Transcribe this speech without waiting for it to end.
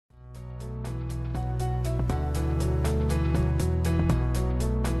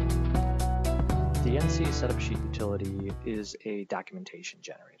CNC Setup Sheet utility is a documentation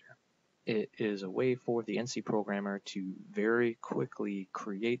generator. It is a way for the NC programmer to very quickly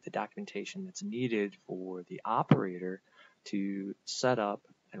create the documentation that's needed for the operator to set up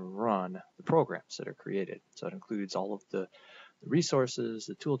and run the programs that are created. So it includes all of the resources,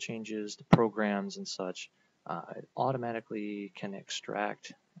 the tool changes, the programs and such. It automatically can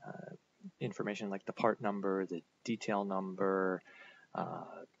extract information like the part number, the detail number,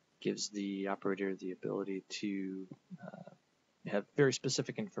 gives the operator the ability to have very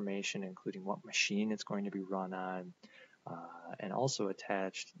specific information, including what machine it's going to be run on, and also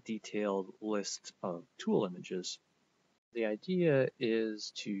attached detailed lists of tool images. The idea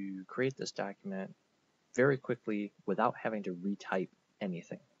is to create this document very quickly without having to retype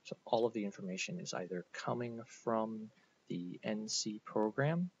anything. So all of the information is either coming from the NC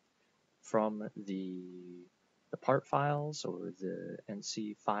program, from the part files or the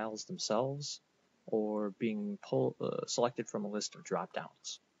NC files themselves, or being selected from a list of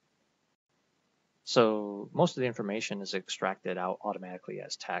drop-downs. So most of the information is extracted out automatically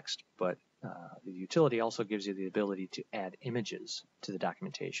as text, but the utility also gives you the ability to add images to the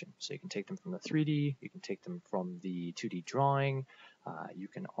documentation. So you can take them from the 3D, you can take them from the 2D drawing, you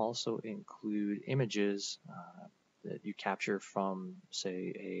can also include images that you capture from,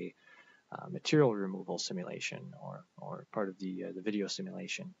 say, a material removal simulation or part of the video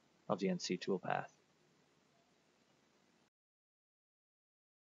simulation of the NC toolpath.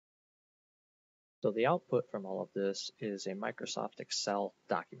 So the output from all of this is a Microsoft Excel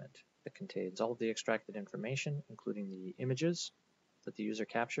document that contains all of the extracted information, including the images that the user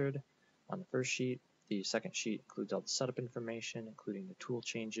captured on the first sheet. The second sheet includes all the setup information, including the tool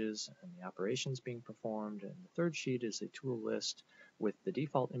changes and the operations being performed. And the third sheet is a tool list with the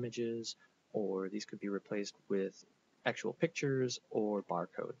default images, or these could be replaced with actual pictures or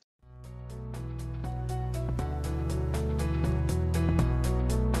barcodes.